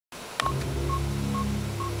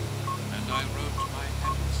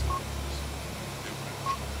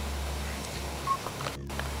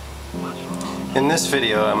In this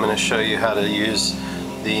video I'm going to show you how to use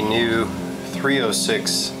the new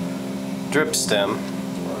 306 drip stem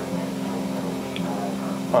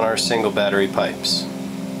on our single battery pipes.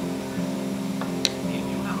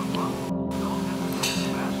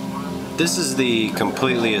 This is the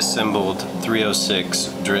completely assembled 306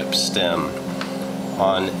 drip stem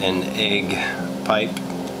on an egg pipe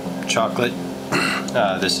chocolate.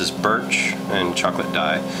 This is birch and chocolate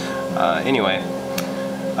dye.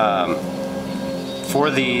 For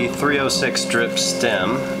the 306 drip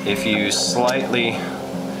stem, if you slightly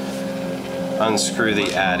unscrew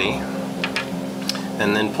the addy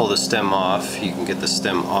and then pull the stem off, you can get the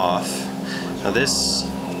stem off. Now this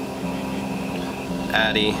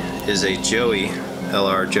addy is a Joey,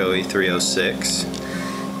 LR Joey 306.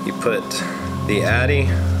 You put the addy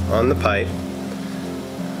on the pipe.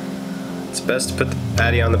 It's best to put the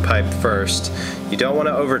addy on the pipe first. You don't want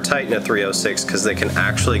to over tighten a 306 because they can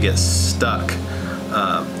actually get stuck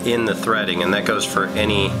in the threading, and that goes for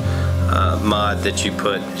any mod that you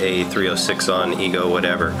put a 306 on, Ego,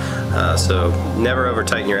 whatever. So never over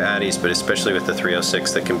tighten your addies, but especially with the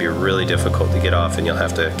 306 that can be really difficult to get off, and you'll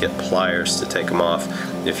have to get pliers to take them off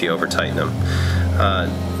if you over tighten them.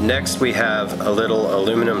 Next we have a little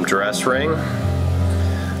aluminum dress ring.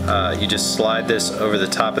 You just slide this over the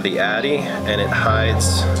top of the addy and it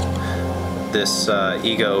hides this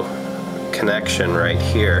Ego connection right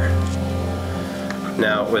here.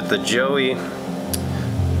 Now with the Joey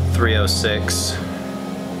 306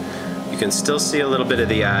 you can still see a little bit of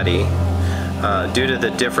the addy. Due to the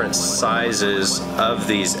different sizes of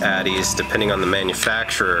these addies depending on the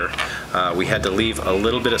manufacturer, we had to leave a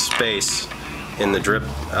little bit of space in the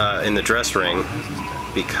dress ring,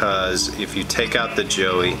 because if you take out the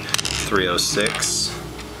Joey 306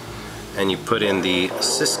 and you put in the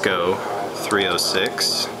Cisco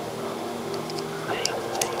 306,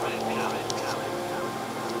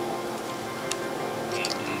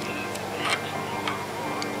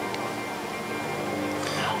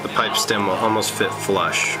 the pipe stem will almost fit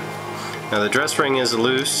flush. Now the dress ring is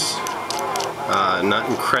loose, not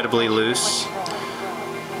incredibly loose,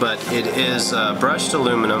 but it is brushed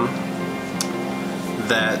aluminum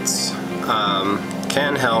that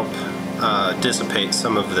can help dissipate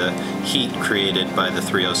some of the heat created by the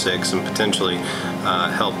 306 and potentially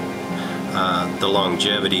help the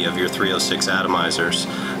longevity of your 306 atomizers.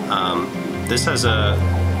 This has a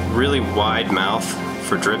really wide mouth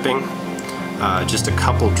for dripping. Just a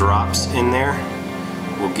couple drops in there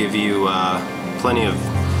will give you plenty of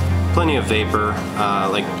vapor,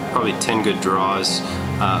 like probably 10 good draws.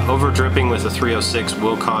 Over dripping with a 306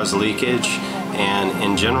 will cause leakage, and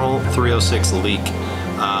in general 306 leak.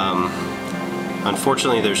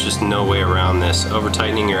 Unfortunately there's just no way around this. Over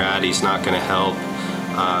tightening your addy is not going to help.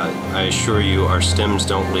 I assure you our stems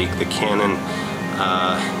don't leak. The Canon,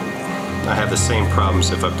 I have the same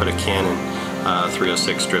problems if I put a Canon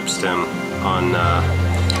 306 drip stem on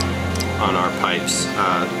our pipes.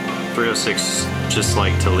 306 just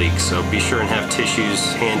like to leak, so be sure and have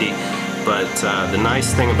tissues handy. But the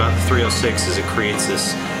nice thing about the 306 is it creates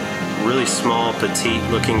this really small, petite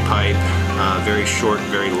looking pipe, very short,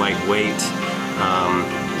 very lightweight,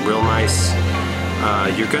 real nice.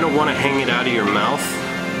 You're going to want to hang it out of your mouth,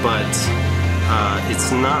 but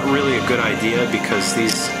it's not really a good idea because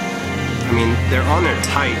these, I mean, they're on there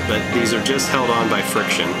tight, but these are just held on by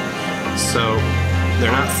friction. So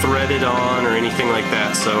they're not threaded on or anything like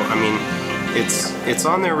that. So I mean, it's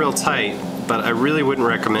on there real tight, but I really wouldn't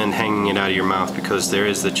recommend hanging it out of your mouth because there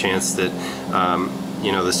is the chance that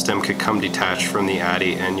you know, the stem could come detached from the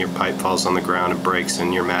addy and your pipe falls on the ground and breaks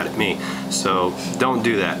and you're mad at me. So don't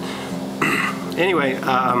do that. Anyway,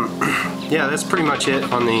 yeah, that's pretty much it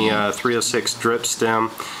on the 306 drip stem.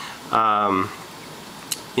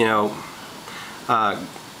 You know,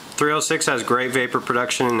 306 has great vapor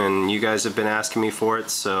production and you guys have been asking me for it,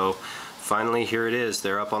 so finally here it is.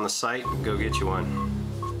 They're up on the site. Go get you one.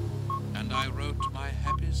 And I wrote my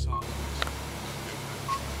happy song.